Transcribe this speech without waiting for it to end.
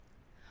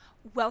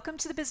Welcome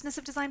to the Business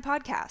of Design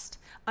podcast.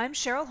 I'm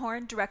Cheryl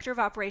Horn, Director of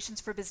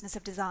Operations for Business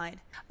of Design.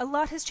 A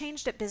lot has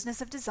changed at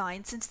Business of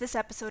Design since this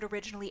episode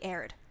originally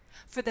aired.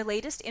 For the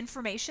latest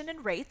information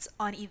and rates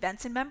on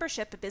events and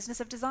membership at Business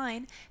of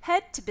Design,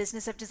 head to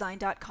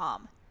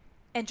businessofdesign.com.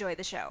 Enjoy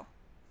the show.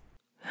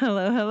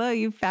 Hello,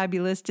 you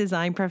fabulous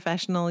design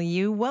professional,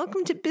 you.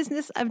 Welcome to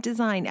Business of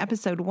Design,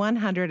 episode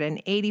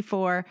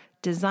 184,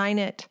 Design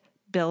It,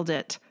 Build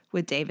It,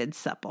 with David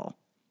Supple.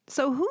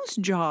 So whose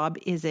job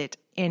is it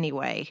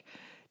anyway?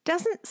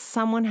 Doesn't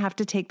someone have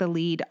to take the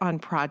lead on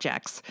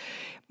projects?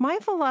 My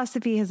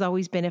philosophy has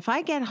always been if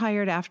I get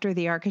hired after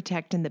the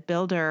architect and the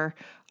builder,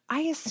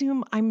 I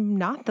assume I'm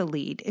not the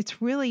lead.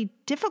 It's really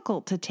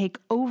difficult to take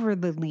over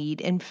the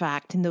lead, in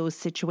fact, in those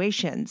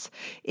situations.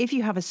 If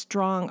you have a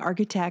strong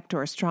architect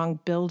or a strong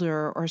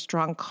builder or a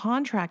strong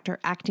contractor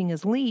acting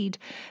as lead,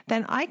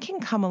 then I can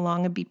come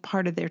along and be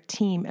part of their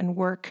team and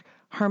work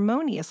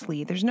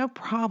harmoniously. There's no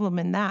problem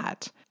in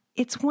that.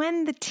 It's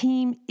when the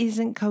team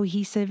isn't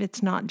cohesive,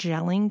 it's not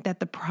gelling, that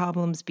the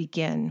problems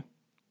begin.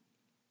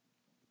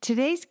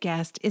 Today's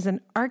guest is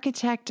an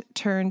architect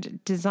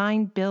turned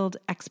design build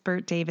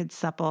expert, David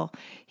Supple.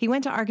 He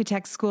went to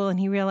architect school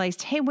and he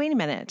realized, hey, wait a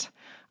minute.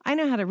 I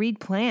know how to read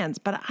plans,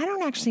 but I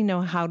don't actually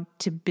know how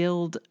to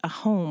build a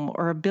home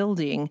or a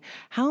building.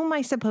 How am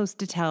I supposed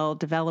to tell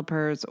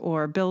developers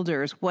or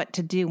builders what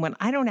to do when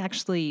I don't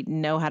actually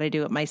know how to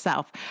do it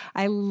myself?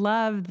 I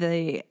love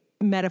the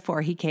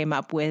metaphor he came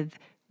up with,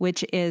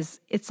 which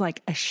is, it's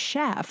like a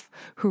chef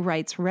who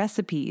writes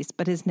recipes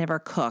but has never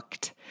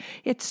cooked.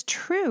 It's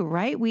true,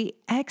 right? We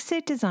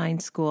exit design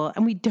school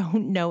and we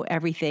don't know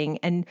everything.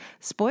 And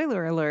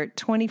spoiler alert,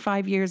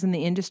 25 years in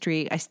the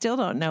industry, I still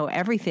don't know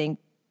everything.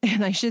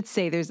 And I should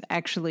say there's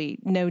actually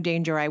no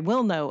danger I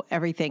will know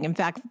everything. In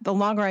fact, the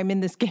longer I'm in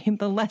this game,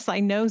 the less I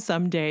know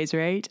some days,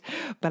 right?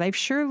 But I've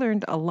sure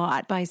learned a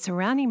lot by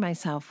surrounding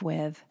myself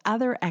with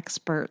other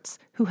experts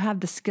who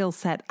have the skill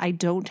set I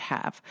don't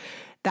have.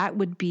 That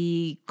would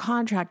be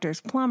contractors,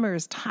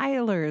 plumbers,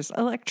 tilers,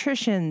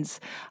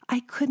 electricians. I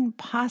couldn't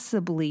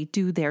possibly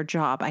do their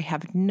job. I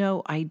have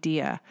no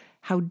idea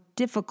how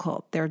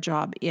difficult their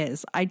job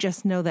is. I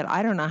just know that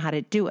I don't know how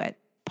to do it.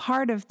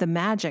 Part of the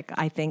magic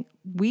I think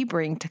we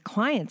bring to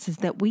clients is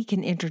that we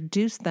can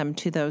introduce them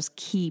to those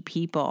key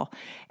people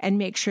and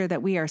make sure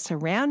that we are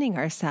surrounding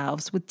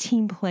ourselves with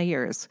team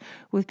players,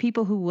 with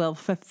people who will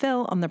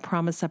fulfill on the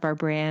promise of our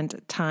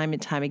brand time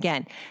and time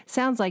again.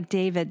 Sounds like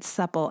David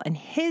Supple and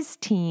his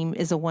team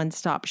is a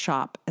one-stop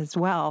shop as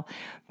well.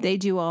 They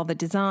do all the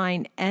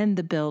design and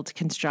the build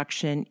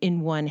construction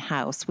in one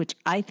house, which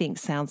I think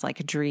sounds like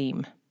a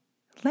dream.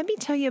 Let me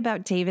tell you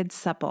about David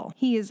Supple.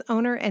 He is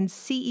owner and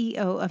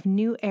CEO of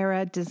New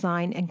Era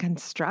Design and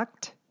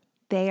Construct.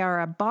 They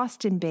are a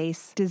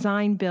Boston-based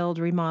design build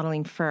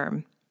remodeling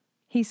firm.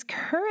 He's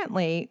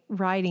currently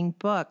writing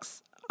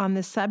books on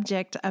the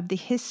subject of the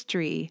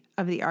history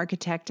of the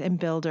architect and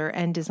builder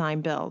and design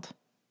build.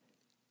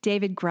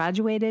 David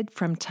graduated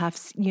from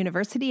Tufts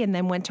University and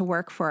then went to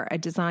work for a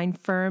design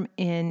firm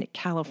in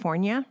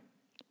California.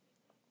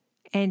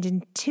 And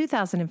in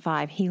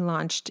 2005, he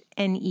launched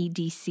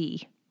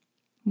NEDC.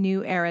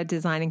 New Era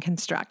Design and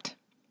Construct.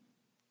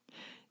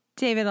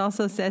 David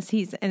also says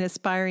he's an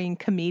aspiring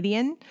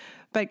comedian,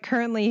 but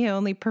currently he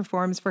only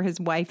performs for his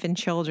wife and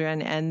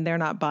children, and they're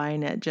not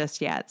buying it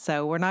just yet.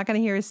 So we're not going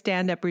to hear his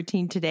stand-up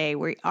routine today.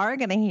 We are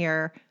going to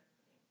hear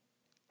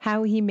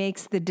how he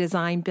makes the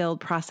design build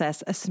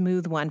process a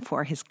smooth one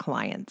for his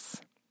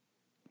clients.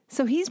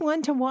 So he's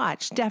one to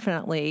watch,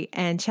 definitely,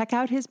 and check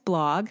out his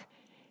blog,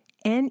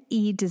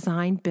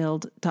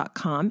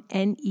 nedesignbuild.com,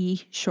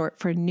 NE short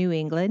for New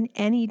England,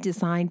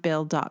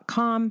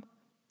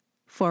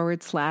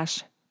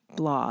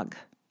 nedesignbuild.com/blog.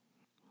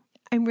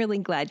 I'm really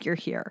glad you're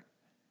here.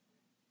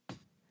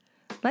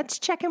 Let's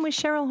check in with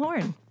Cheryl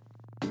Horn.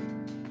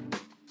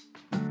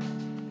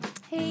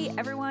 Hey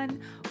everyone,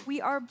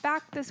 we are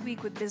back this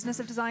week with Business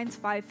of Design's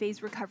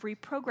 5-phase recovery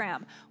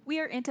program. We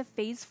are into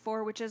phase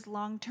 4, which is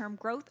long-term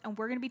growth, and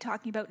we're going to be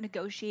talking about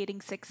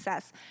negotiating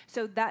success.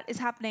 So that is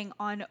happening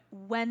on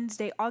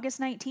Wednesday, August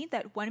 19th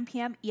at 1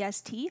 p.m.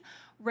 EST.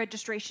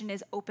 Registration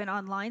is open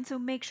online, so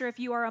make sure if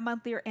you are a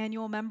monthly or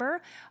annual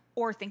member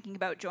or thinking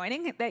about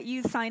joining that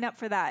you sign up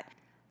for that.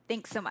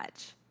 Thanks so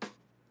much.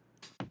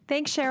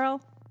 Thanks, Cheryl.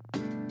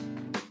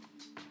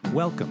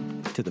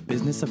 Welcome to the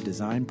Business of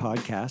Design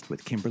podcast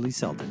with Kimberly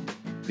Selden.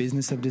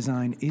 Business of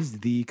Design is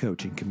the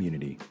coaching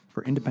community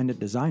for independent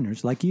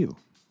designers like you.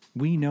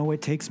 We know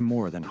it takes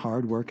more than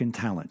hard work and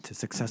talent to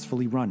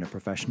successfully run a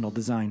professional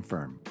design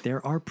firm.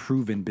 There are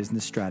proven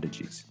business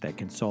strategies that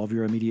can solve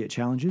your immediate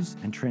challenges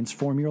and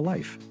transform your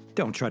life.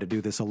 Don't try to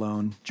do this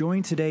alone.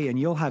 Join today and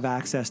you'll have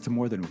access to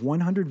more than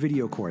 100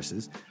 video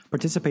courses,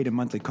 participate in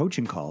monthly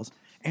coaching calls,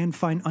 and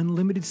find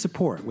unlimited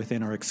support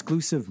within our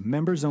exclusive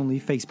members-only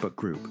Facebook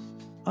group.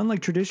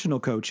 Unlike traditional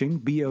coaching,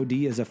 BOD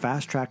is a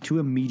fast track to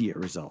immediate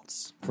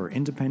results for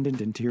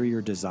independent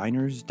interior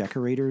designers,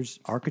 decorators,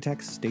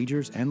 architects,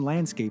 stagers, and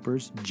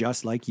landscapers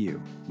just like you.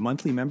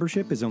 Monthly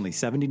membership is only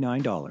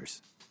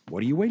 $79.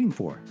 What are you waiting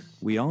for?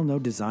 We all know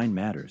design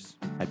matters.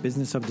 At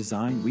Business of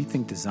Design, we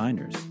think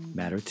designers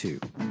matter too.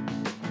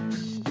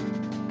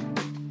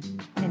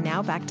 And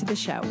now back to the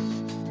show.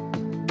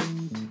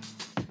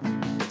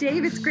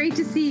 Dave, it's great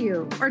to see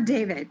you. Or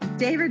David.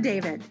 Dave or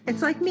David.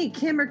 It's like me,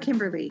 Kim or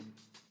Kimberly.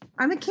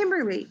 I'm a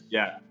Kimberly.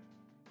 Yeah.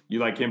 You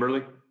like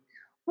Kimberly?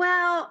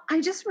 Well,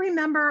 I just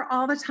remember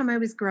all the time I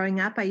was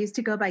growing up, I used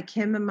to go by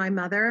Kim, and my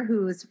mother,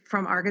 who was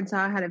from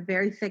Arkansas, had a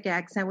very thick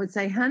accent, would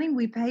say, honey,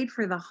 we paid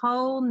for the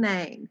whole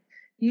name.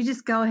 You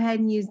just go ahead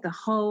and use the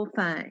whole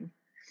thing.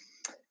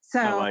 So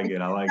I like it.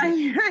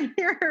 I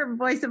hear her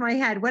voice in my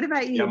head. What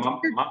about you?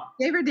 Yeah,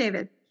 Dave or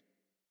David?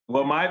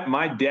 Well,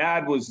 my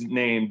dad was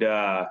named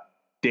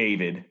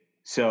David.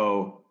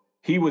 So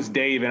he was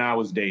Dave and I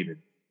was David.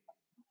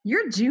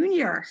 You're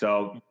Junior.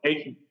 So,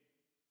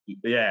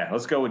 yeah,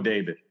 let's go with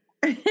David.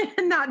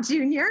 Not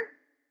Junior?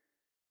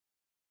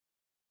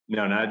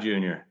 No, not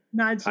Junior.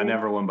 Not Junior. I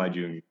never went by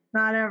Junior.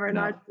 Not ever,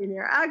 No. Not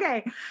Junior.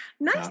 Okay,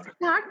 nice to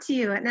talk to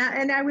you.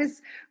 And I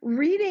was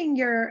reading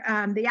your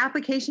the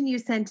application you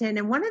sent in,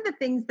 and one of the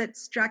things that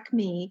struck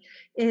me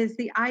is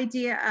the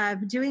idea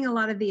of doing a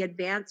lot of the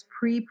advanced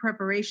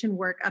pre-preparation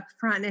work up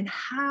front, and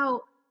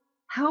how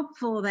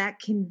helpful that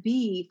can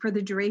be for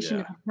the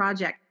duration of the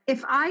project.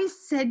 If I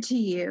said to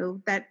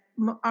you that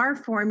our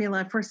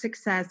formula for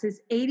success is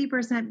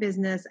 80%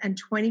 business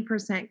and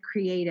 20%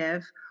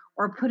 creative,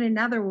 or put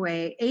another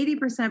way,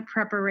 80%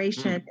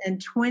 preparation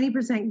and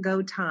 20%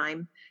 go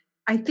time,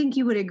 I think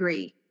you would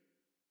agree.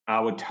 I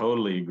would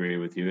totally agree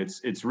with you.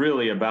 It's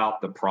really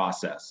about the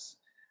process,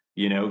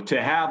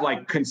 to have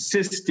like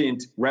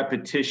consistent,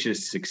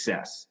 repetitious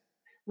success.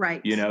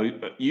 Right.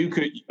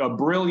 A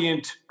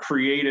brilliant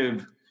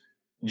creative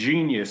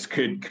genius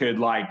could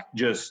like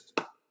just,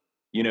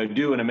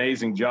 do an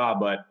amazing job,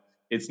 but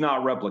it's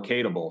not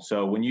replicatable.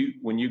 So when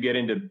you get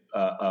into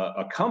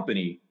a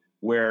company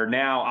where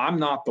now I'm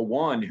not the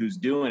one who's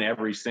doing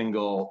every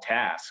single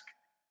task,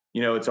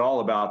 it's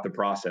all about the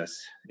process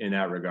in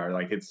that regard.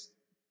 Like it's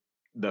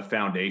the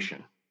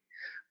foundation.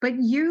 But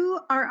you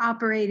are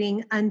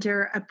operating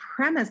under a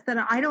premise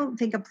that I don't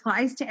think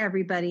applies to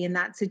everybody in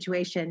that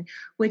situation,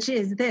 which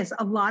is this.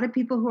 A lot of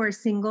people who are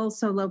single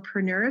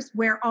solopreneurs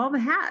wear all the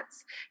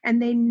hats,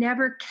 and they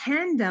never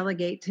can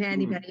delegate to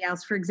anybody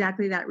else for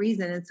exactly that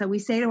reason. And so we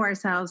say to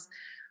ourselves,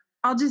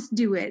 I'll just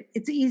do it.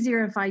 It's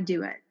easier if I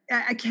do it.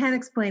 I can't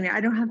explain it. I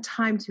don't have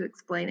time to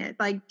explain it.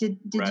 Like, did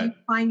you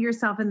find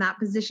yourself in that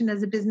position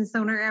as a business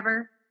owner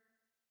ever?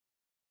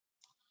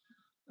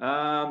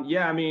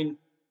 Yeah, I mean,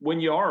 when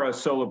you are a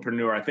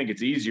solopreneur, I think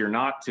it's easier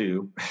not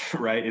to,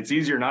 right? It's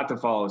easier not to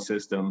follow a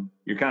system.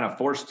 You're kind of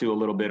forced to a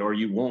little bit, or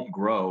you won't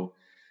grow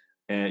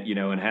and,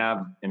 and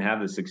have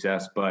the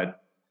success.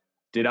 But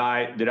did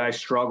I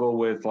struggle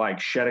with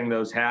like shedding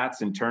those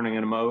hats and turning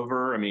them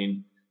over? I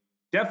mean,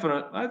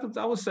 definitely.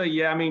 I would say,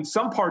 yeah. I mean,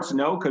 some parts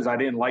no, because I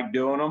didn't like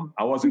doing them.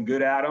 I wasn't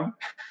good at them.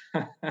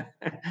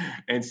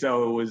 And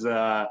so it was,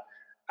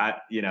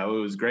 it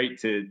was great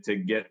to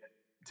get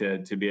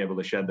to be able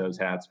to shed those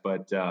hats.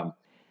 But,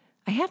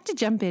 I have to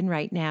jump in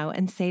right now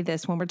and say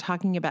this when we're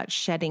talking about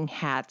shedding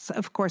hats.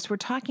 Of course, we're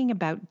talking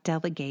about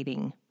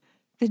delegating.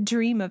 The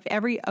dream of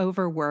every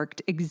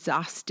overworked,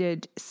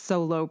 exhausted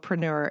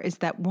solopreneur is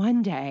that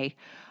one day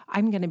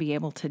I'm going to be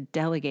able to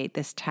delegate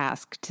this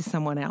task to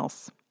someone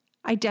else.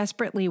 I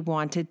desperately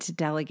wanted to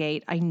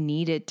delegate. I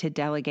needed to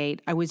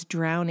delegate. I was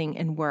drowning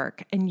in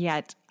work, and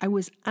yet I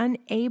was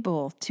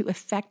unable to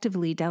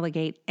effectively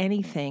delegate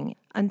anything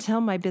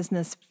until my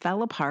business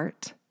fell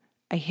apart.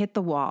 I hit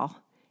the wall.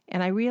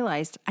 And I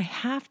realized I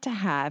have to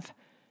have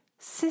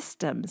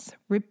systems,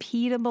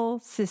 repeatable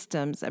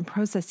systems and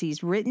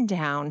processes written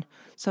down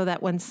so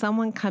that when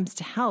someone comes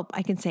to help,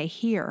 I can say,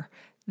 here,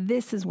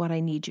 this is what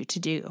I need you to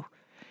do.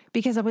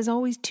 Because I was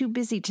always too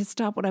busy to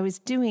stop what I was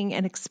doing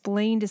and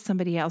explain to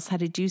somebody else how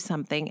to do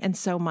something. And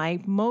so my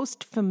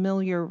most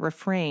familiar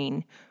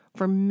refrain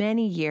for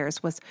many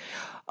years was,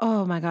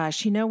 oh my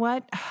gosh, you know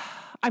what?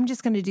 I'm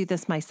just going to do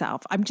this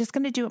myself. I'm just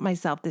going to do it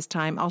myself this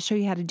time. I'll show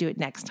you how to do it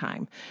next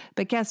time.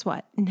 But guess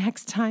what?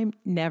 Next time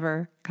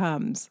never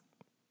comes.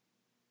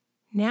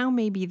 Now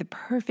may be the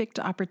perfect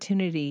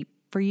opportunity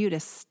for you to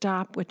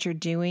stop what you're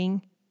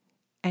doing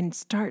and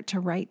start to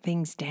write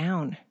things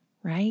down,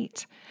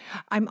 right?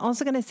 I'm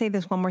also going to say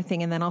this one more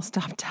thing, and then I'll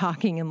stop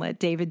talking and let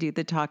David do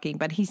the talking.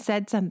 But he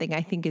said something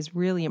I think is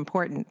really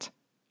important.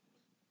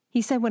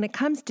 He said when it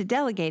comes to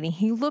delegating,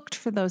 he looked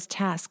for those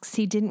tasks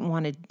he didn't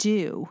want to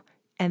do,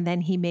 and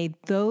then he made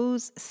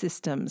those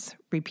systems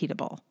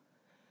repeatable,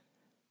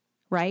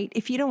 right?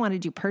 If you don't want to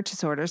do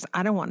purchase orders,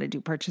 I don't want to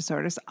do purchase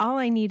orders. All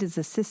I need is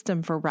a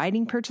system for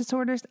writing purchase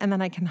orders, and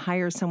then I can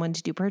hire someone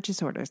to do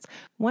purchase orders.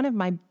 One of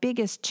my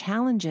biggest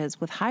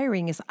challenges with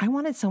hiring is I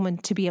wanted someone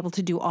to be able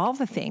to do all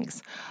the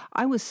things.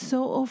 I was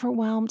so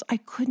overwhelmed, I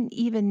couldn't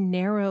even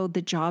narrow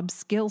the job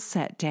skill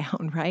set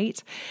down,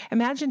 right?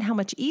 Imagine how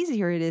much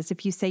easier it is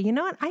if you say, you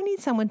know what, I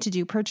need someone to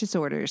do purchase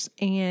orders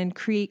and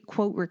create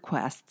quote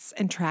requests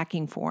and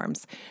tracking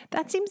forms.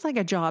 That seems like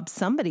a job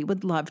somebody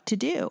would love to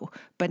do,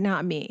 but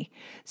not me.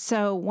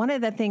 So one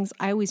of the things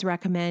I always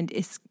recommend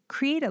is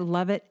create a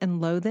love it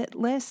and loathe it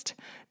list.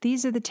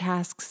 These are the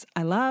tasks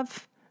I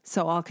love,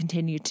 so I'll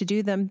continue to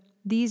do them.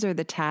 These are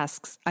the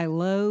tasks I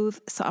loathe,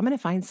 so I'm going to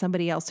find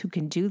somebody else who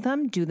can do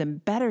them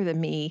better than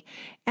me,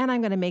 and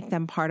I'm going to make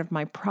them part of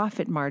my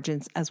profit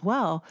margins as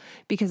well,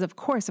 because of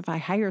course, if I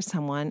hire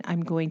someone,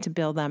 I'm going to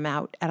bill them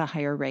out at a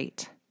higher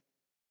rate.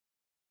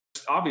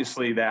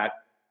 Obviously, that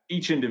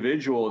each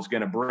individual is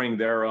going to bring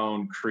their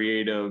own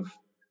creative,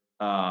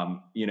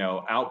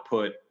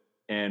 output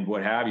and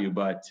what have you,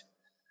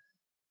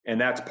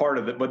 and that's part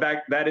of it. But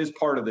that is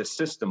part of the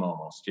system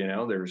almost.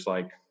 There's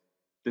like,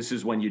 this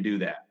is when you do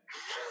that.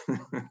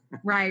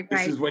 Right.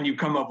 This is when you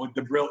come up with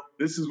the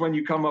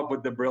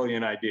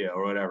brilliant idea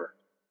or whatever.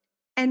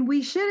 And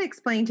we should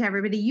explain to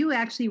everybody, you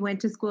actually went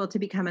to school to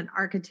become an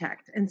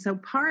architect. And so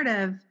part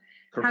of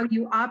how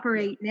you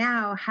operate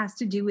now has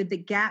to do with the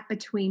gap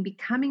between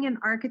becoming an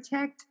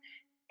architect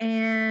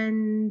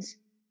and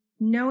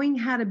knowing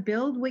how to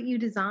build what you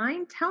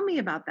design. Tell me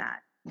about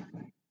that.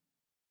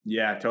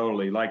 Yeah,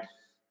 totally.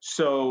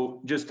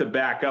 So just to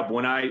back up,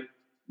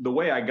 the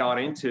way I got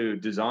into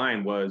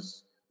design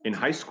was in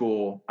high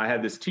school. I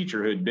had this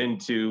teacher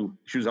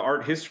she was an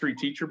art history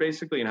teacher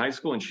basically in high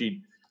school, and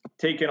she'd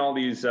taken all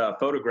these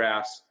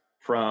photographs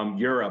from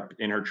Europe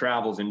in her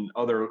travels and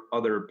other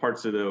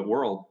parts of the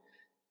world.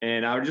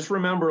 And I just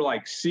remember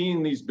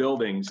seeing these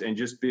buildings and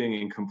just being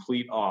in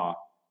complete awe.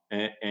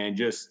 And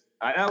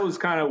that was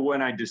kind of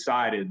when I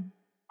decided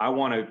I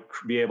want to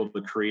be able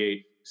to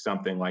create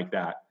something like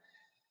that.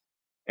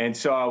 And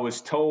so I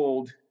was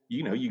told,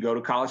 you go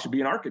to college to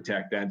be an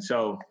architect. And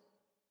so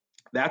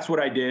that's what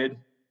I did.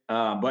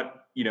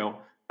 But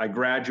I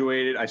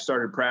graduated, I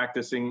started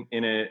practicing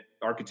in an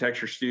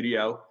architecture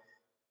studio,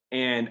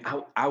 and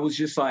I was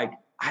just like,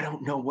 I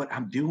don't know what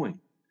I'm doing.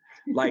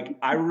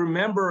 I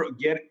remember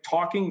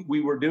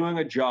we were doing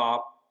a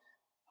job,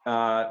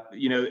 and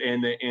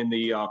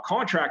the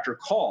contractor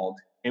called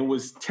and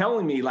was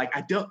telling me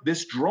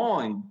this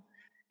drawing,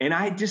 and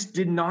I just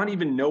did not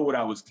even know what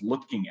I was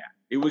looking at.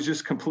 It was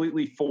just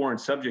completely foreign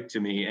subject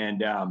to me.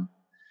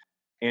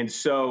 And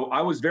so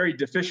I was very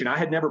deficient. I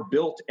had never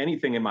built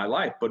anything in my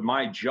life, but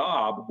my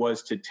job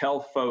was to tell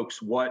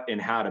folks what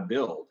and how to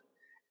build.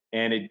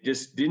 And it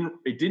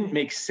didn't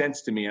make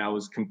sense to me. And I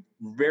was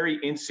very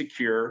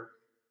insecure.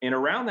 And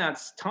around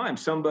that time,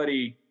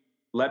 somebody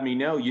let me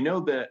know,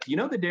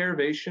 the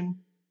derivation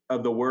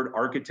of the word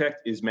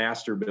architect is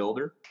master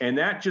builder. And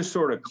that just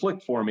sort of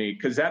clicked for me,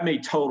 because that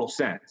made total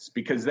sense,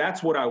 because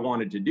that's what I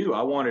wanted to do.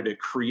 I wanted to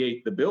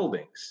create the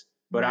buildings,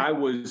 but I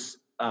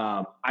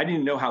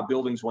didn't know how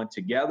buildings went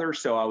together.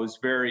 So I was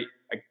very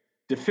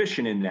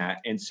deficient in that.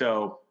 And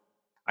so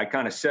I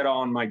kind of set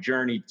on my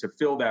journey to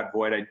fill that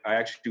void. I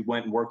actually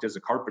went and worked as a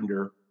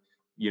carpenter,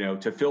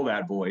 to fill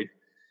that void.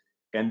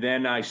 And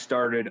then I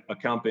started a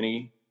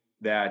company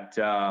that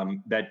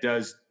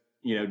does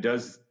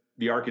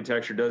the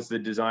architecture, does the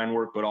design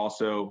work, but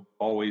also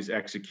always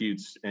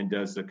executes and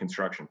does the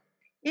construction.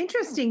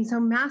 Interesting. So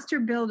master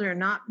builder,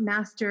 not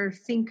master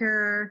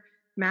thinker,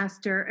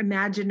 master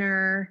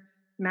imaginer,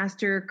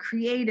 master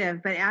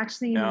creative, but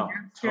actually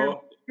master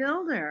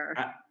builder.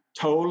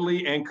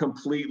 Totally and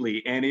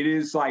completely. And it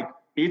is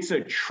it's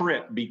a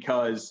trip,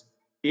 because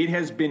it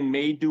has been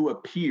made to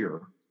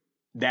appear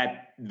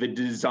that the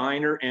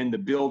designer and the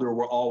builder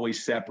were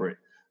always separate.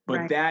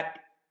 But that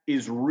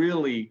is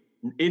really,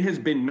 it has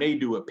been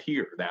made to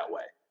appear that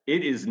way.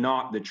 It is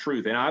not the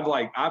truth. And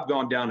I've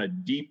gone down a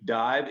deep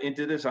dive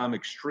into this. I'm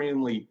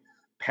extremely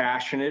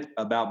passionate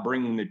about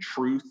bringing the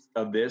truth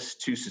of this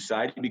to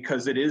society,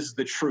 because it is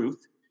the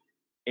truth.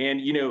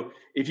 And,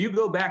 if you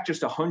go back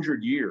just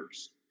 100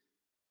 years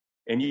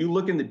and you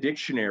look in the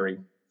dictionary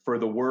for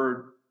the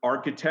word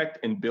architect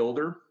and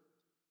builder,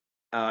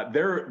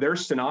 they're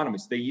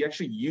synonymous. They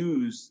actually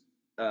use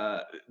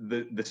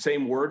the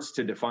same words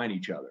to define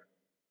each other.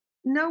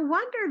 No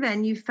wonder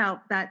then you felt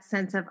that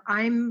sense of,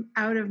 I'm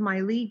out of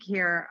my league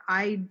here.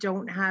 I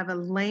don't have a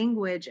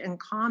language in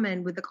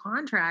common with the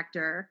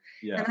contractor.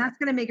 Yeah. And that's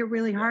going to make it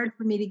really hard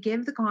for me to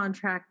give the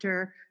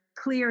contractor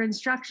clear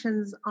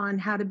instructions on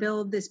how to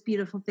build this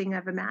beautiful thing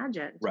I've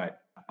imagined. Right.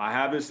 I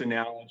have this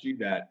analogy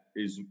that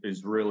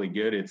is really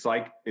good. It's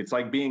like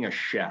being a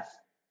chef,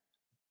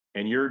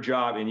 and your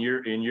job, and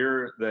you're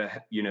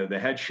the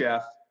head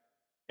chef,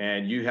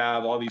 and you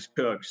have all these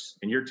cooks,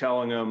 and you're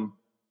telling them,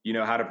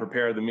 how to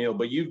prepare the meal,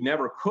 but you've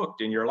never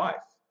cooked in your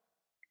life.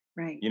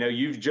 Right.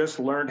 You've just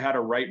learned how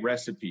to write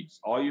recipes.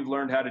 All you've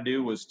learned how to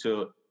do was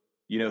to,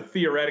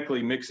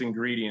 theoretically mix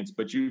ingredients,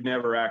 but you've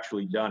never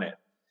actually done it.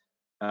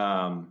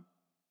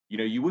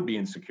 You would be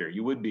insecure.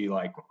 You would be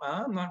like,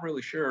 I'm not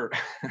really sure.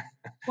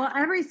 Well,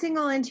 every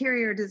single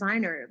interior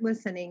designer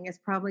listening is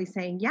probably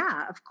saying,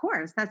 yeah, of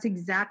course, that's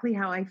exactly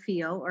how I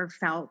feel or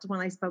felt when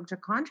I spoke to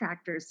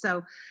contractors.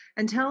 So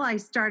until I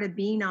started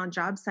being on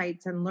job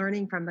sites and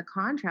learning from the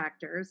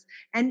contractors,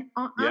 and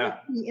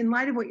honestly, in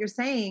light of what you're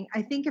saying,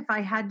 I think if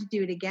I had to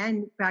do it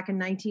again back in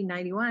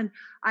 1991,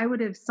 I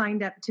would have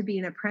signed up to be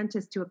an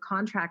apprentice to a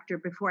contractor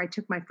before I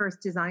took my first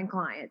design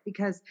client,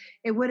 because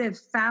it would have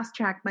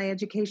fast-tracked my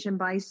education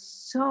by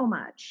so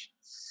much,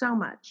 so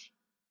much.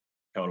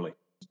 Totally.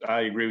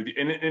 I agree with you.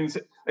 And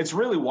it's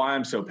really why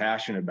I'm so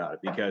passionate about it,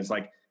 because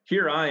like,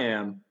 here I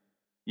am,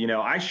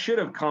 I should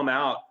have come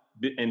out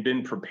and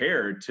been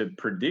prepared to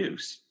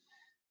produce,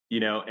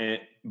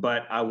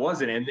 but I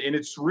wasn't. And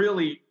it's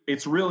really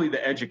the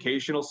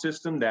educational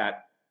system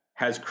that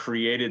has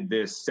created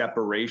this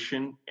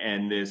separation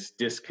and this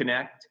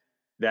disconnect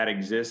that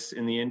exists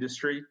in the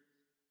industry.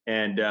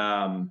 And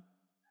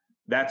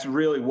that's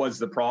really was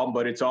the problem,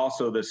 but it's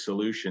also the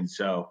solution.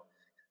 So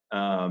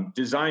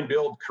design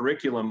build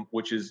curriculum,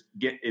 which is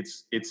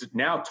it's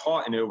now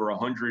taught in over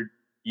 100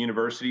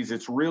 universities.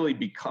 It's really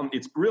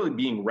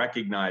being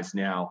recognized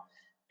now.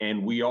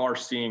 And we are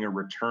seeing a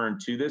return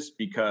to this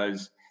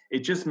because it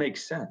just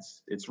makes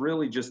sense. It's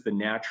really just the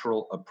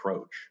natural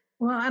approach.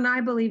 Well, and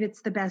I believe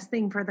it's the best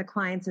thing for the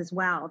clients as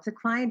well. If the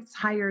clients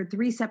hired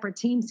 3 separate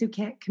teams who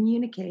can't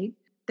communicate,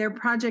 their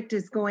project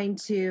is going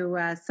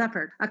to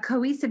suffer. A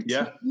cohesive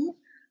team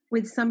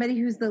with somebody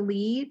who's the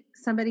lead,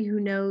 somebody who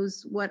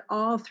knows what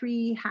all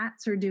 3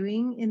 hats are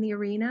doing in the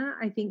arena,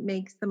 I think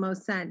makes the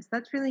most sense.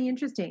 That's really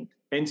interesting.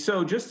 And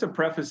so just to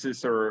preface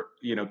this or,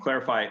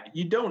 clarify,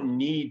 you don't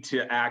need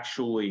to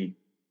actually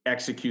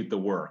execute the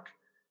work.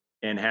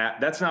 And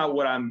that's not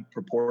what I'm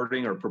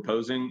purporting or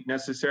proposing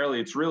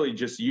necessarily. It's really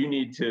just you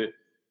need to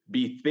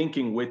be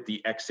thinking with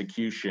the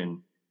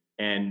execution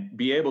and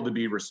be able to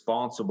be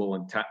responsible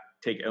and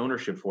take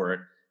ownership for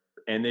it.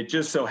 And it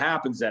just so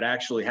happens that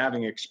actually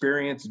having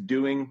experience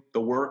doing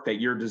the work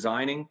that you're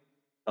designing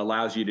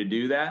allows you to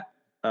do that.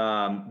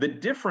 The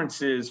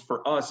difference is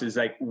for us is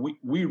like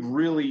we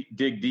really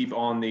dig deep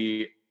on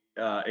the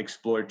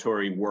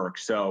exploratory work.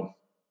 So,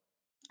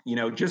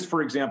 just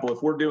for example,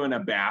 if we're doing a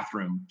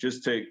bathroom,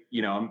 just to,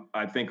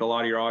 I think a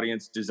lot of your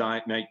audience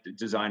might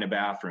design a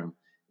bathroom,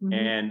 mm-hmm.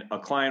 and a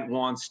client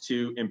wants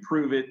to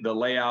improve it. The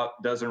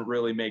layout doesn't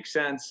really make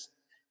sense.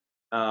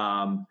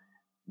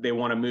 They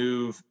want to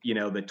move,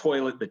 the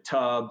toilet, the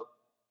tub,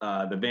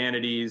 the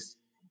vanities.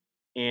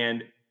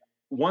 And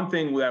one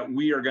thing that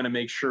we are going to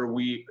make sure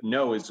we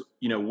know is,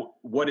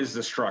 what is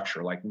the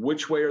structure? Like,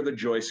 which way are the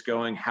joists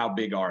going? How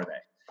big are they?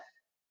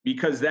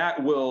 Because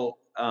that will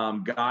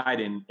guide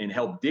and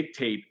help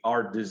dictate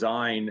our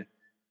design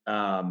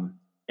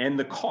and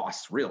the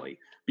costs, really.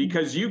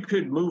 Because you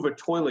could move a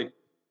toilet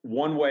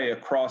one way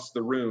across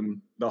the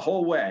room the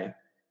whole way,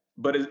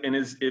 but if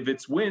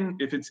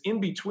it's in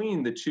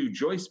between the 2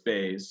 joist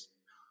bays,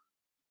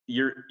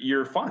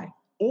 you're fine.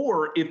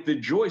 Or if the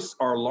joists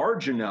are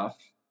large enough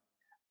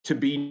to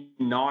be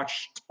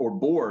notched or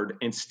bored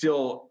and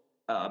still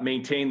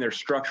maintain their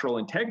structural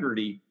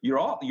integrity, you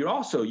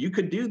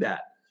could do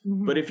that.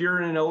 Mm-hmm. But if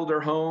you're in an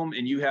older home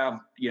and you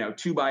have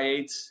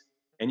 2x8s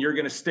and you're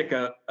going to stick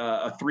a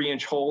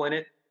 3-inch hole in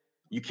it,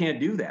 you can't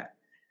do that.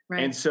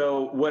 Right. And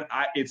so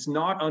it's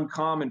not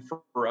uncommon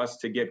for us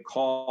to get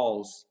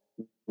calls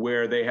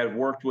where they had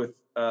worked with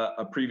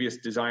a previous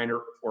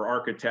designer or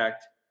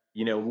architect,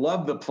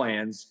 love the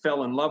plans,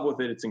 fell in love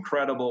with it. It's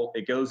incredible.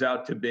 It goes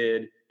out to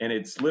bid and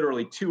it's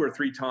literally 2 or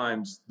 3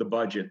 times the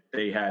budget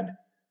they had,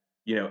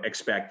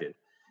 expected.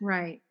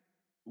 Right.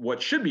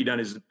 What should be done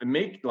is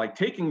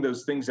taking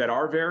those things that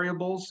are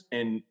variables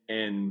and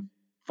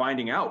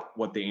finding out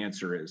what the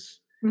answer is,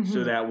 mm-hmm.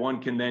 so that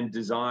one can then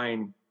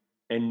design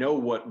and know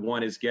what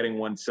one is getting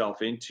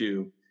oneself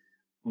into,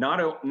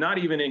 not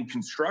even in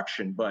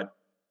construction, but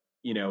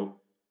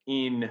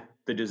in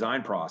the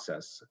design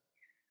process.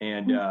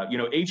 And,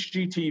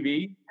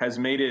 HGTV has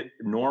made it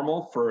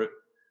normal for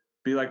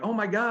be like, oh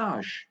my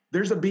gosh,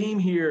 there's a beam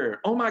here.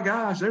 Oh my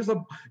gosh, there's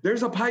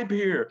a pipe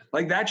here.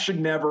 Like that should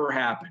never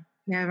happen.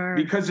 Never.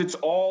 Because it's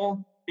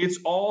all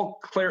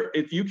clear.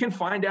 If you can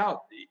find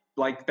out,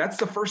 like that's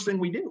the first thing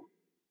we do.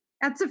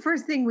 That's the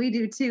first thing we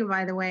do too,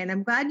 by the way. And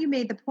I'm glad you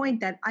made the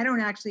point that I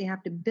don't actually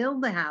have to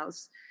build the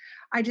house.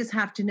 I just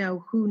have to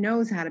know who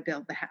knows how to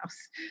build the house.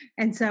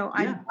 And so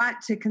I've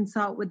got to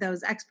consult with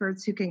those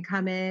experts who can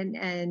come in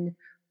and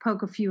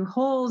poke a few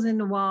holes in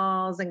the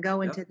walls and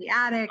go into the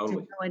attic,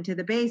 to go into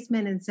the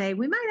basement and say,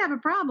 we might have a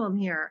problem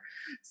here.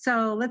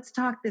 So let's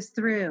talk this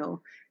through.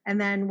 And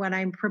then when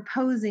I'm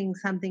proposing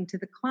something to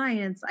the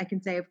clients, I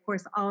can say, of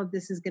course, all of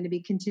this is going to be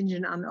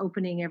contingent on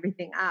opening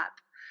everything up.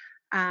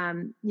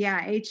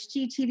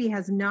 HGTV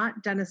has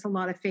not done us a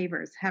lot of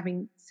favors.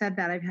 Having said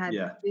that, I've had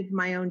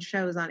my own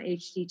shows on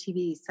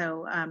HGTV.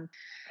 So,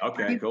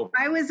 cool.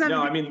 I was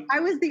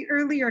the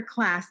earlier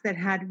class that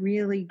had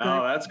really good.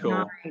 Oh, that's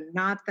cool.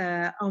 Not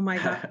the, oh my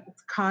God,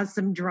 it's caused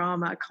some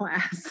drama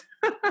class.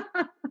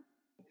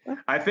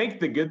 I think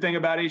the good thing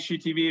about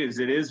HGTV is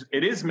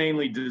it is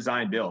mainly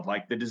design build.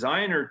 Like the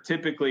designer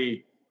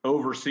typically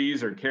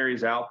oversees or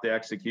carries out the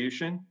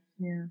execution.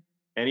 Yeah.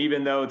 And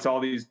even though it's all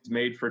these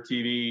made for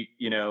TV,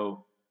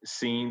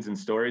 scenes and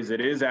stories,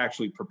 it is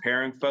actually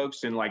preparing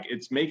folks, and like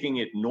it's making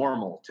it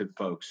normal to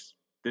folks,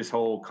 this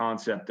whole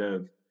concept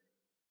of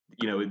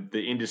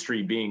the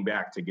industry being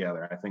back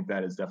together. I think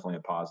that is definitely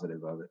a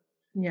positive of it.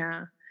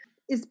 Yeah.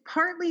 Is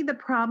partly the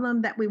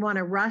problem that we want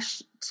to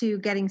rush to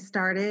getting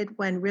started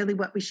when really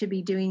what we should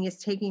be doing is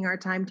taking our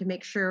time to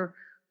make sure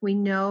we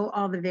know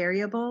all the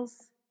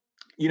variables?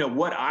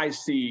 What I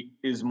see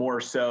is more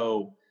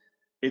so,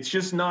 it's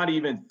just not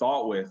even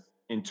thought with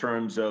in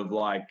terms of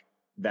like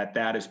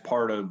that is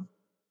part of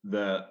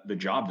the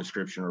job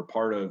description or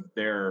part of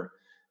their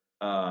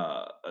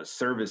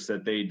service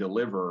that they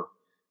deliver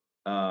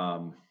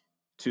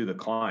to the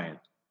client.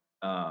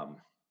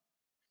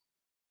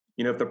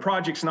 If the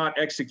project's not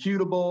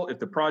executable, if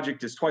the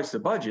project is twice the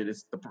budget,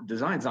 the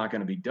design's not going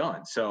to be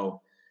done.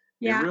 So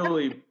it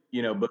really,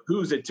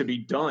 behooves it to be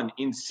done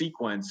in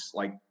sequence,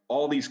 like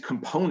all these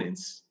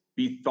components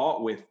be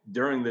thought with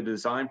during the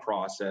design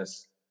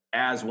process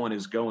as one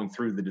is going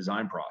through the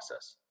design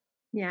process.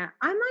 Yeah,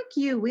 I'm like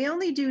you. We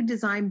only do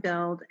design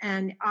build,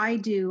 and I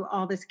do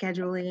all the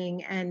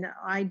scheduling and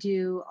I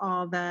do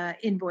all the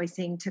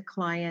invoicing to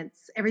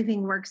clients.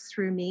 Everything works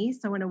through me.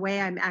 So in a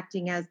way, I'm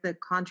acting as the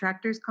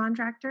contractor's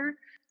contractor.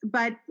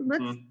 But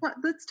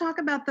let's talk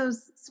about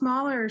those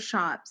smaller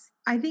shops.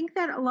 I think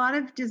that a lot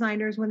of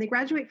designers, when they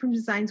graduate from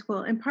design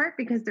school, in part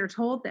because they're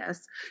told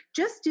this,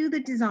 just do the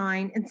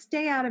design and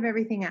stay out of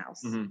everything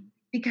else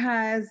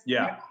because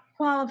you're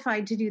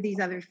qualified to do these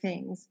other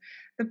things.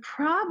 The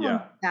problem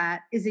with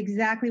that is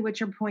exactly what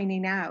you're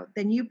pointing out.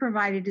 Then you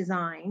provide a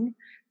design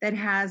that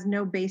has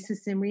no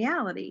basis in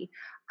reality.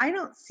 I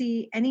don't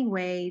see any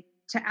way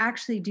to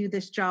actually do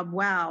this job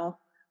well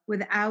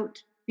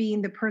without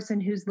being the person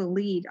who's the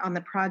lead on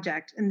the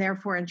project and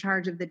therefore in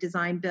charge of the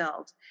design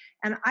build.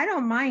 And I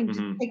don't mind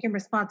taking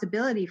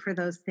responsibility for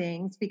those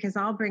things because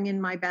I'll bring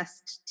in my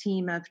best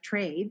team of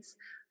trades.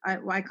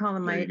 I call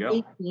them my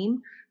A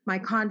team. My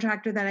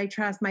contractor that I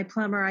trust, my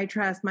plumber I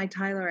trust, my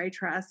tiler I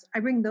trust. I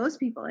bring those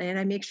people in.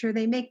 I make sure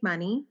they make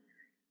money.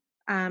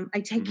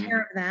 I take care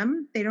of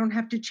them. They don't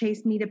have to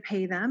chase me to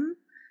pay them.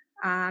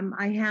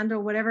 I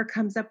handle whatever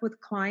comes up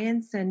with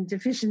clients and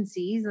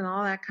deficiencies and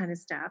all that kind of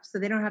stuff. So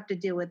they don't have to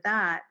deal with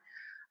that.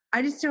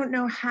 I just don't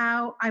know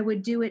how I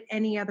would do it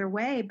any other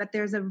way. But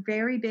there's a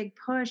very big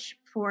push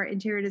for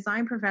interior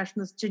design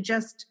professionals to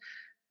just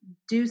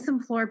do some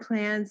floor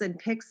plans and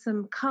pick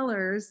some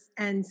colors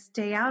and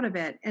stay out of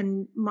it.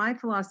 And my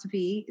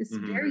philosophy is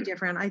very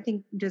different. I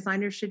think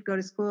designers should go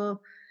to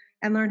school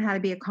and learn how to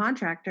be a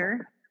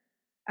contractor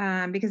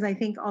because I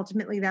think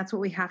ultimately that's what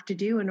we have to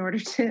do in order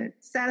to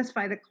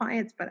satisfy the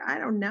clients. But I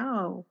don't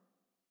know.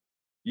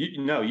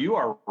 You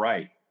are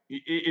right.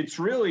 It's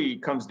really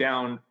comes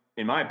down,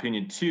 in my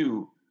opinion,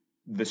 to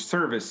the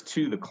service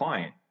to the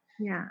client.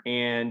 Yeah.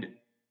 And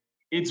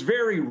it's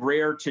very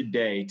rare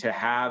today to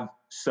have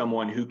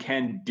someone who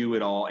can do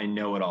it all and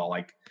know it all,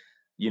 like,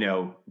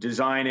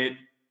 design it,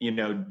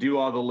 do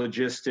all the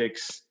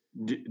logistics,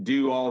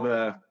 do all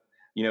the,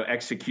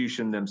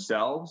 execution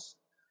themselves.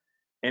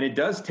 And it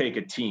does take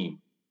a team,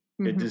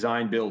 a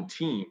design build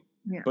team,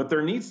 but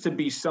there needs to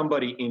be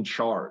somebody in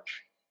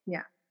charge.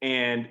 Yeah.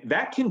 And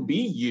that can be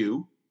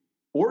you,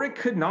 or it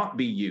could not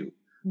be you.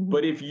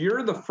 But if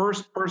you're the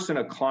first person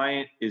a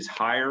client is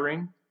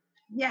hiring,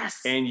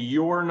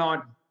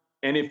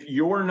 and if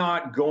you're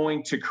not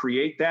going to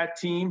create that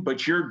team,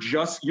 but you're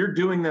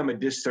doing them a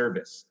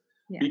disservice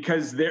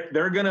because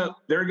they're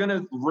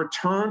gonna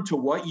return to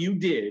what you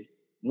did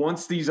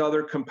once these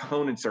other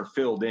components are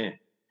filled in.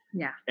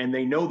 Yeah. And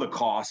they know the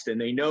cost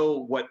and they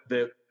know what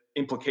the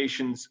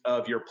implications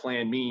of your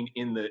plan mean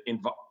in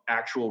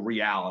actual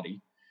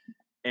reality.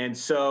 And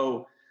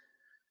so,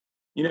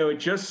 it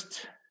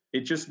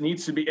just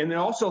needs to be, and then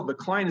also the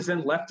client is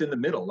then left in the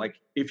middle. Like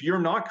if you're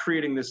not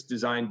creating this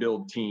design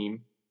build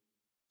team,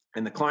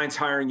 and the client's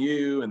hiring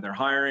you and they're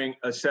hiring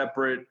a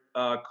separate,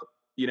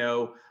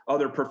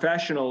 other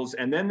professionals.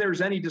 And then there's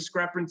any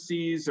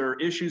discrepancies or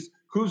issues,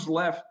 who's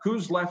left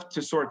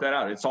to sort that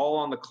out? It's all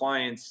on the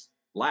client's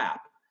lap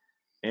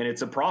and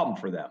it's a problem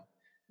for them.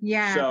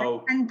 Yeah.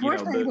 So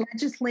unfortunately,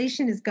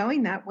 legislation is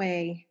going that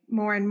way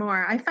more and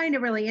more. I find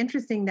it really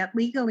interesting that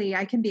legally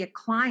I can be a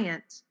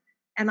client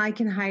and I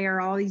can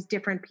hire all these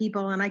different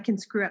people and I can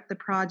screw up the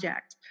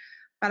project.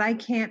 But I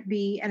can't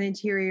be an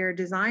interior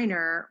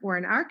designer or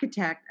an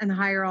architect and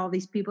hire all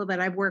these people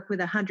that I've worked with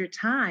 100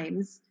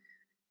 times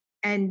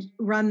and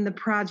run the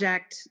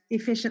project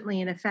efficiently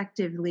and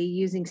effectively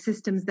using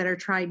systems that are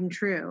tried and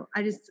true.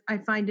 I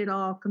find it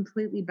all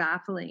completely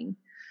baffling.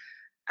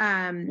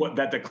 What,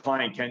 that the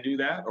client can do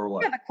that or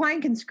what? Yeah, the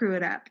client can screw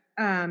it up,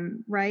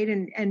 right?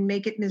 And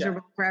make it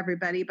miserable for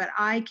everybody. But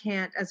I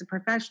can't, as a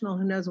professional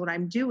who knows what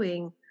I'm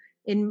doing,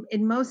 in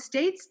most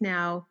states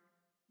now,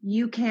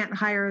 you can't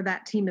hire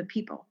that team of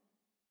people.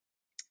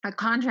 A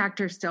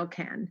contractor still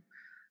can.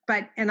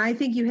 And I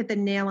think you hit the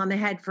nail on the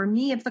head. For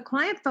me, if the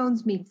client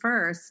phones me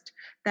first,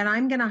 then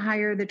I'm going to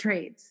hire the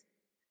trades.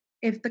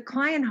 If the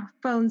client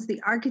phones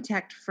the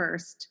architect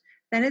first,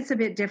 then it's a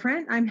bit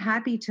different. I'm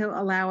happy to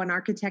allow an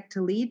architect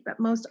to lead, but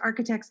most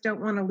architects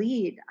don't want to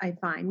lead, I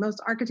find.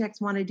 Most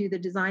architects want to do the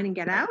design and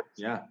get out.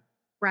 Yeah.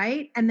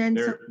 Right. And then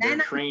they're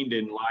trained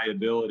in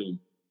liability.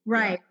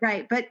 Right, yeah.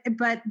 Right. But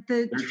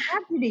the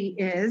tragedy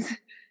is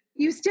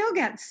you still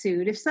get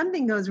sued. If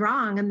something goes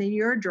wrong and then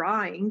your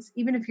drawings,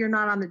 even if you're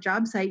not on the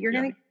job site, you're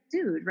going to get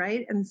sued,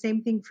 right? And the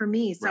same thing for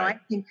me. So I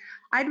think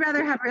I'd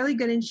rather have really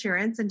good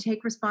insurance and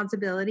take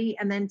responsibility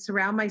and then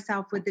surround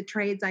myself with the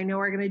trades I know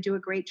are going to do a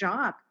great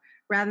job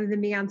rather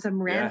than be on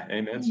some random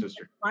amen,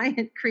 sister.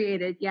 Client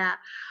created. Yeah.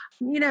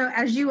 You know,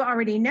 as you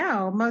already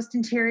know, most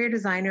interior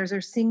designers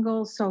are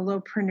single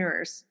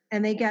solopreneurs,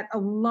 and they get a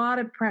lot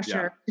of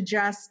pressure to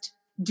just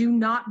do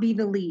not be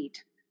the lead.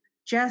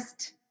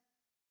 Just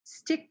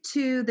stick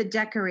to the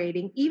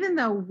decorating, even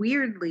though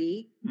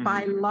weirdly,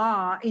 by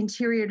law,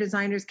 interior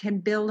designers can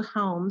build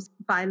homes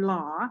by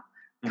law.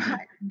 But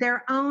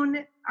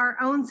our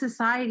own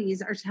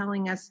societies are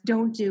telling us,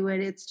 don't do it.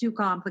 It's too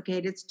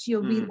complicated.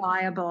 You'll be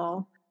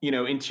liable. You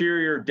know,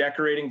 interior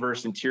decorating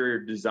versus interior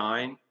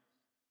design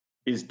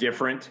is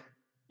different.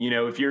 You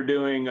know, if you're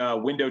doing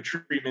window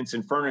treatments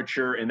and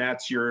furniture and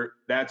that's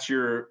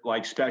your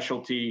like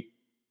specialty,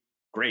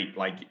 great.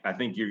 Like, I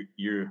think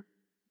you're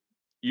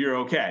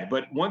okay.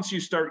 But once you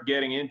start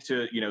getting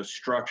into, you know,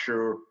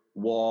 structure,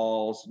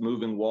 walls,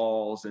 moving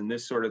walls and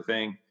this sort of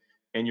thing,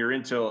 and you're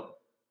into,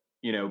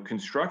 you know,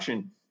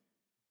 construction,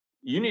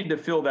 you need to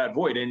fill that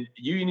void. And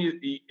you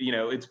need, you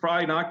know, it's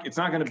not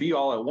going to be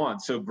all at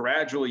once. So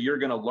gradually you're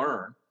going to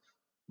learn.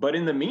 But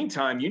in the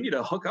meantime, you need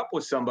to hook up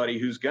with somebody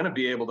who's going to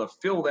be able to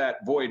fill that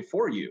void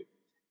for you.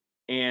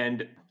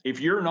 And if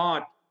you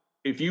want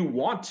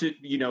to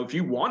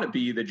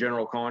be the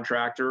general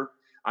contractor,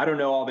 I don't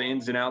know all the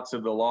ins and outs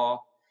of the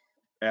law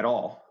at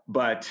all,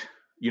 but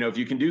you know, if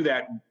you can do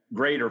that,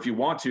 great. Or if you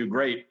want to,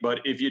 great. But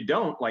if you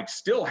don't, like,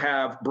 still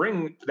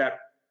bring that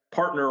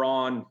partner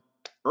on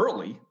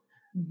early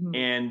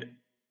and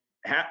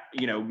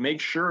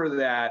make sure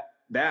that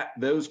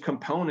those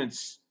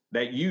components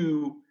that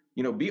you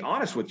know, be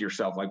honest with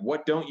yourself, like,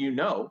 what don't you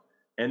know?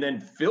 And then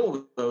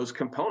fill those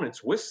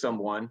components with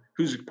someone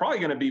who's probably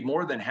going to be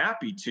more than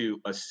happy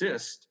to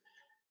assist.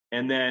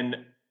 And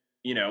then,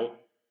 you know,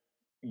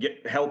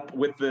 get help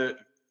with the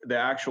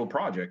actual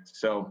project.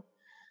 So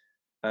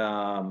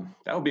that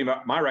would be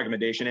my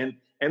recommendation.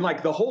 And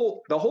like the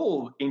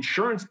whole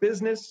insurance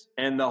business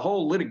and the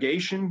whole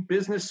litigation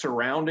business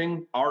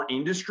surrounding our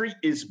industry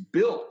is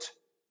built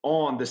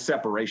on the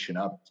separation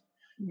of it.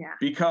 Yeah.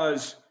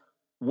 Because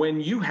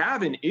when you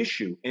have an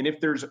issue, and if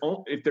there's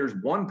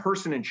one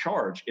person in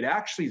charge, it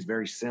actually is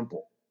very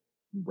simple,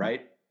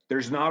 right?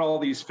 There's not all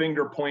these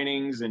finger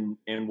pointings and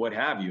what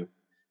have you,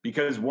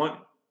 because one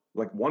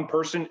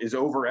person is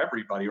over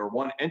everybody, or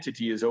one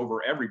entity is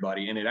over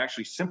everybody, and it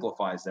actually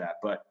simplifies that.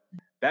 But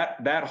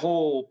that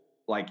whole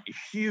like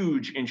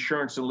huge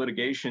insurance and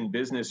litigation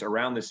business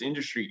around this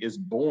industry is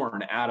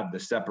born out of the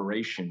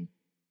separation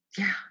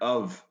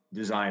of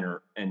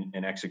designer and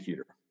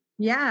executor.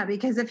 Yeah,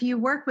 because if you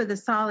work with a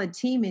solid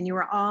team and you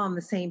were all on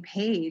the same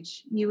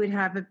page, you would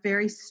have a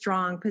very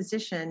strong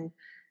position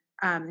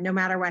no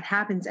matter what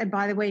happens. And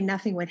by the way,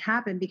 nothing would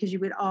happen because you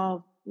would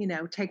all, you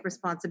know, take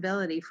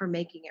responsibility for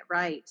making it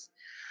right.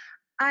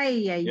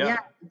 Yeah.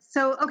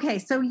 So, okay.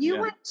 So you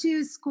went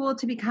to school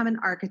to become an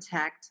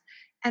architect,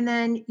 and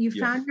then you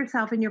found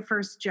yourself in your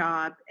first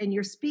job, and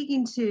you're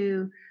speaking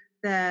to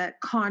the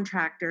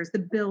contractors, the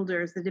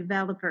builders, the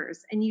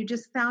developers, and you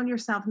just found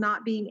yourself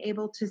not being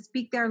able to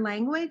speak their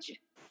language.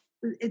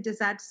 Does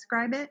that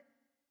describe it?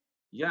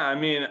 Yeah. I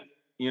mean,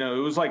 you know, it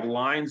was like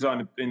lines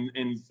on,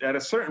 and at a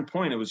certain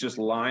point, it was just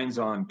lines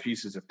on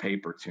pieces of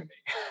paper to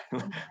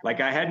me. Like,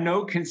 I had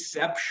no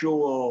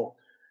conceptual,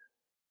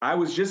 I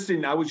was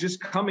just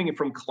coming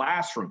from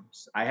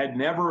classrooms. I had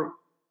never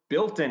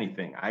built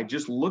anything. I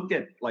just looked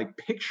at like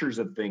pictures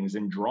of things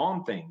and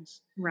drawn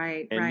things.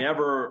 Right. And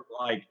never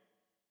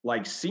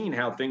like seeing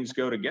how things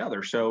go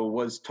together. So it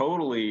was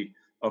totally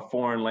a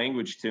foreign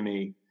language to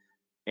me.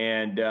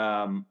 And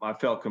I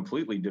felt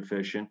completely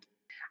deficient.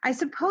 I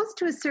suppose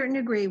to a certain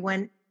degree,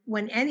 when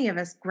any of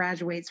us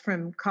graduates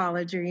from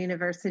college or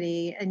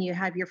university and you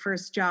have your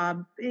first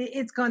job,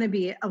 it's going to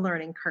be a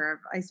learning curve.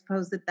 I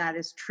suppose that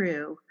is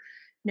true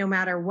no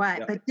matter what.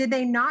 Yep. But did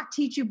they not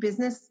teach you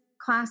business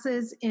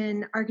classes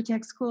in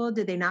architect school?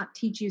 Did they not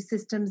teach you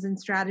systems and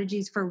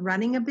strategies for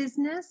running a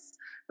business?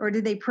 Or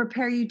did they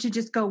prepare you to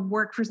just go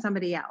work for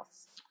somebody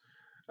else?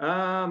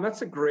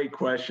 That's a great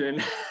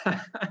question.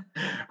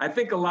 I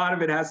think a lot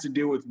of it has to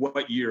do with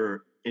what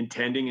you're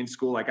intending in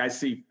school. Like I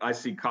see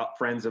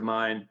friends of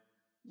mine,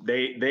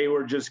 they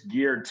were just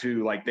geared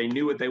to, like, they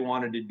knew what they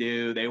wanted to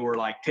do. They were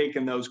like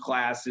taking those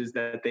classes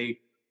that they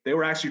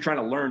were actually trying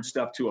to learn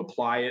stuff to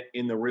apply it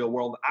in the real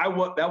world.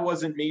 That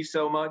wasn't me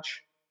so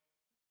much.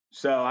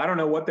 So I don't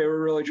know what they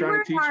were really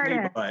trying to teach me,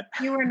 but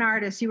you were an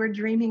artist. You were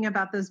dreaming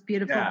about those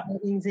beautiful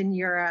buildings in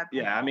Europe.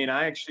 Yeah. I mean,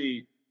 I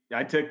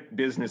took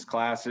business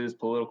classes,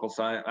 political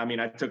science. I mean,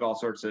 I took all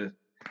sorts of,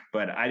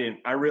 but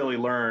I really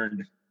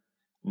learned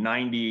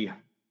 95%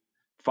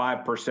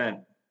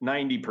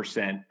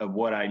 90% of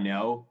what I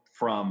know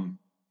from,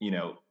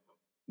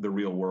 the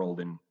real world,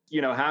 and,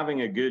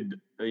 having a good,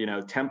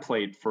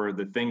 template for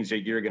the things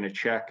that you're going to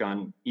check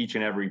on each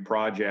and every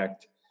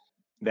project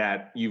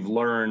that you've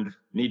learned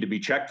need to be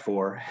checked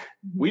for.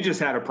 We just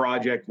had a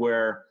project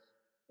where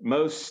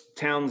most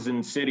towns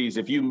and cities,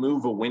 if you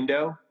move a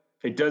window,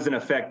 it doesn't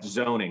affect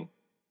zoning.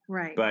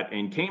 Right. But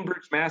in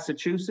Cambridge,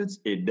 Massachusetts,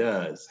 it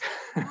does.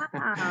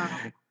 Wow.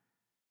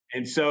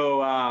 And so,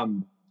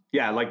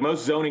 like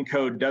most zoning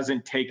code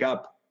doesn't take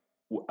up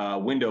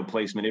window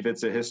placement. If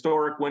it's a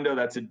historic window,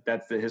 that's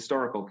the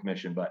historical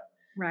commission. But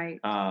right.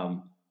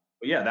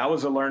 That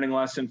was a learning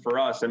lesson for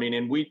us. I mean,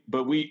 and we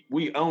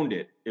owned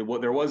it.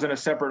 There wasn't a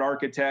separate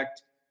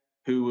architect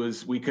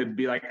we could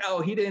be like,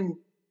 oh, he didn't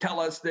tell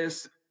us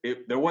this.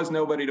 There was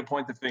nobody to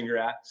point the finger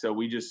at. So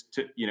we just,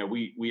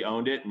 we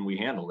owned it and we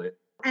handled it.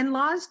 And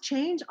laws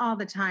change all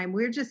the time.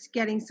 We're just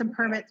getting some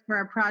permits for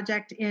a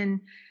project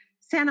in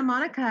Santa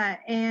Monica,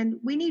 and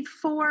we need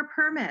 4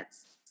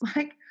 permits.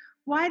 Like,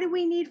 why do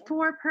we need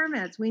 4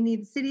 permits? We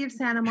need the city of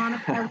Santa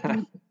Monica, we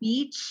need the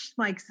beach,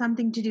 like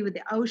something to do with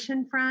the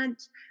ocean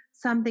front,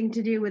 something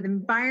to do with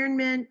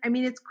environment. I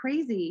mean, it's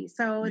crazy.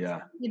 So it's,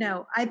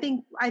 I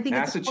think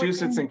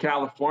Massachusetts and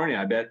California,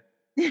 I bet.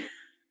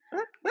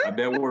 I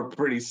bet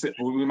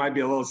we might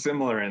be a little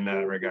similar in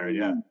that regard.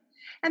 Yeah.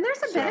 And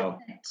there's a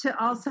benefit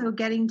to also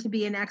getting to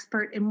be an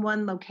expert in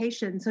one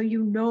location. So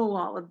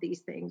all of these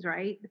things,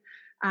 right?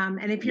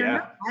 And if you're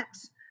not,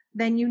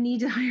 then you need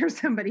to hire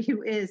somebody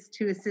who is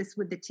to assist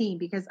with the team,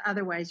 because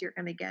otherwise you're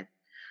going to get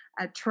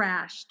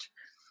trashed.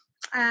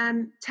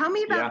 Tell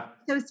me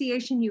about the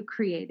association you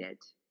created.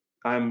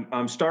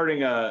 I'm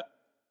starting a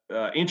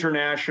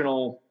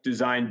international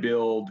design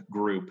build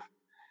group.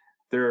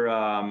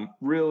 They're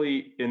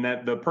really in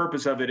that the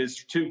purpose of it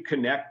is to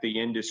connect the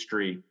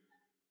industry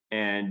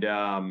and,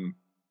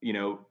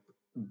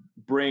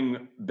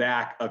 bring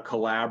back a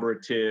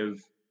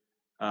collaborative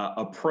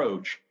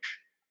approach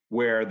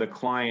where the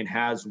client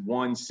has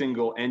one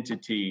single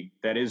entity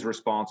that is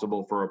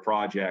responsible for a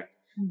project.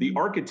 Mm-hmm. The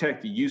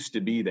architect used to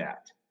be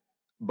that,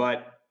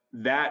 but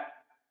that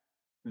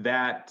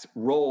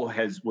role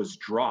was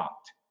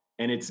dropped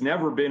and it's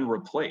never been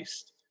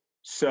replaced.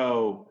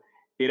 So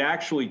it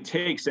actually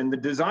takes, and the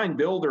design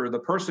builder, the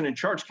person in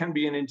charge can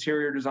be an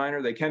interior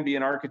designer, they can be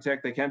an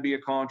architect, they can be a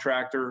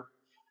contractor.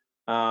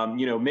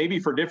 Maybe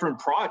for different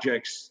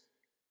projects,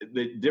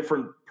 the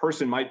different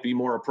person might be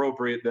more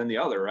appropriate than the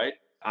other, right?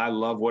 I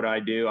love what I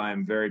do. I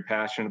am very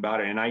passionate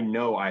about it. And I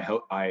know I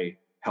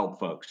help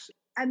folks.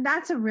 And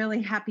that's a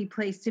really happy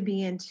place to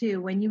be in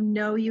too. When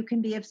you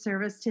can be of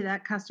service to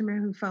that customer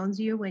who phones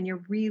you, when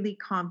you're really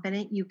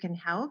confident you can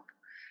help.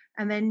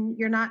 And then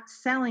you're not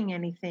selling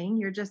anything.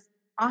 You're just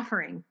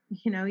offering,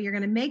 you're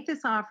going to make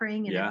this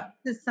offering, and if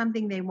this is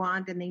something they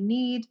want and they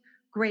need,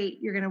 great,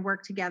 you're going to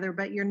work together,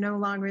 but you're no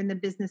longer in the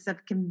business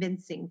of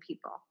convincing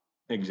people.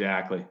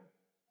 Exactly.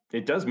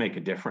 It does make a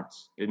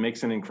difference. It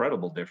makes an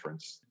incredible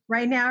difference.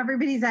 Right now,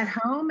 everybody's at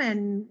home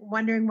and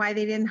wondering why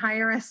they didn't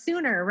hire us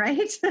sooner,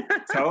 right?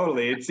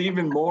 Totally. It's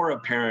even more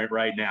apparent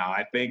right now.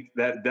 I think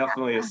that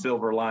definitely a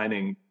silver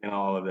lining in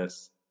all of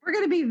this. We're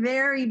going to be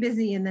very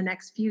busy in the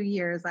next few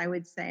years, I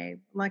would say.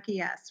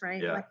 Lucky us,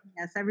 right? Yeah. Lucky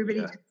us.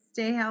 Everybody just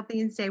stay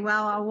healthy and stay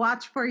well. I'll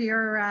watch for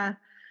your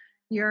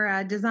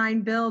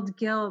design build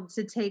guild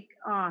to take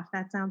off.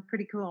 That sounds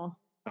pretty cool.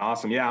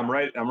 Awesome. Yeah, I'm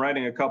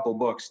writing a couple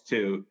books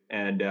too,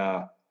 and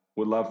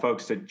would love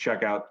folks to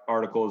check out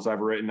articles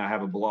I've written. I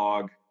have a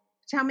blog.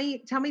 Tell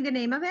me the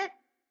name of it.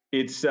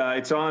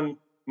 It's on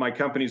my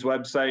company's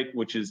website,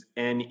 which is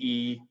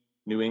NE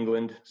New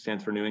England,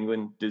 stands for New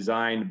England,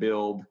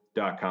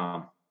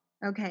 designbuild.com.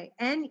 Okay.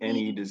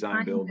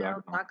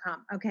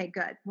 NEdesignbuild.com. Okay,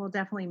 good. We'll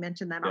definitely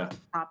mention that off the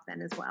top then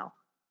as well.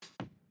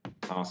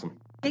 Awesome.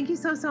 Thank you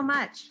so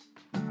much.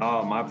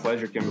 Oh, my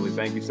pleasure, Kimberly.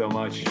 Thank you so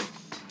much.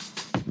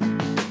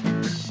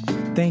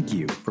 Thank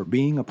you for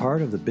being a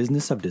part of the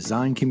Business of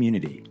Design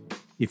community.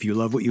 If you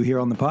love what you hear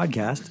on the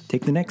podcast,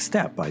 take the next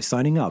step by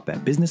signing up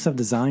at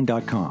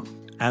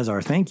businessofdesign.com. As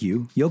our thank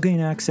you, you'll gain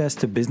access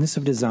to Business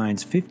of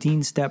Design's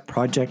 15-step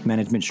project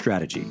management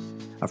strategy,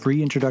 a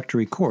free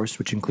introductory course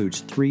which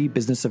includes 3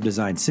 Business of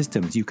Design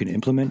systems you can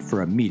implement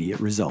for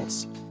immediate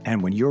results.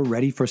 And when you're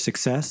ready for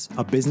success,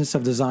 a Business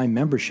of Design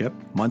membership,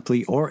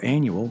 monthly or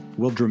annual,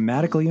 will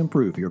dramatically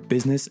improve your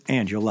business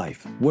and your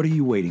life. What are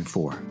you waiting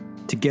for?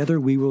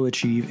 Together we will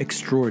achieve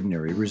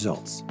extraordinary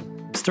results.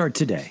 Start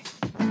today